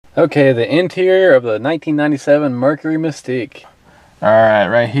Okay, the interior of the 1997 Mercury Mystique. Alright,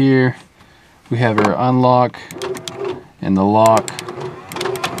 right here we have our unlock and the lock.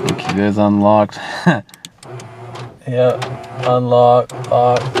 Look, it is unlocked. Yep, unlock,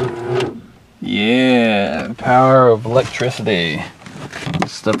 lock. Yeah, power of electricity.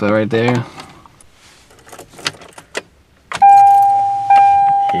 Stuff that right there.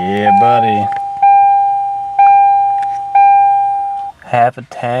 Yeah, buddy. Half a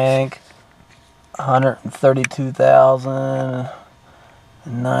tank,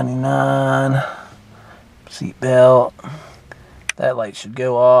 132,099. Seat belt. That light should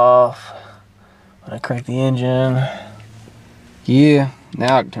go off when I crank the engine. Yeah,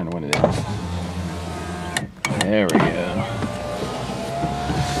 now I can turn the window down. There we go.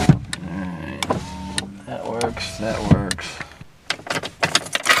 Alright. That works, that works.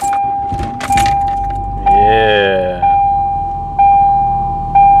 Yeah.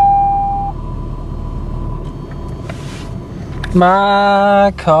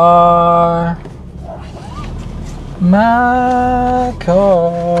 My car. My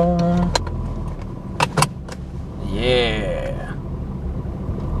car. Yeah.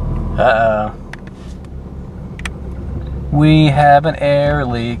 Uh-oh. We have an air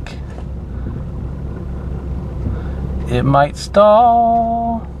leak. It might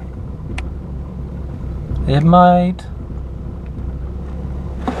stall. It might.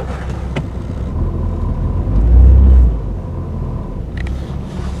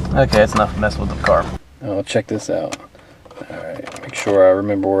 Okay, that's enough mess with the car. Oh, check this out. Alright, make sure I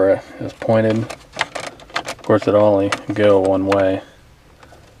remember where it was pointed. Of course, it'll only go one way.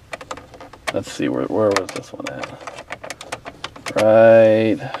 Let's see, where was this one at?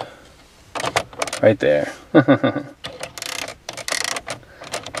 Right there.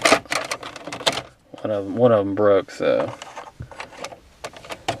 One of them broke, so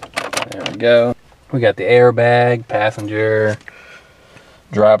there we go. We got the airbag, passenger,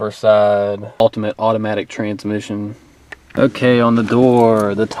 driver side, ultimate automatic transmission. Okay, on the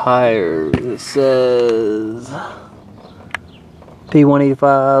door, the tires, it says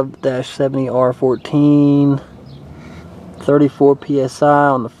P185-70R14, 34 PSI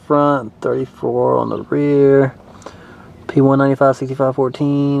on the front, 34 on the rear,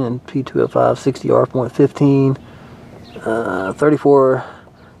 P195-6514 and P205-60R.15,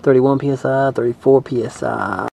 31 PSI, 34 PSI.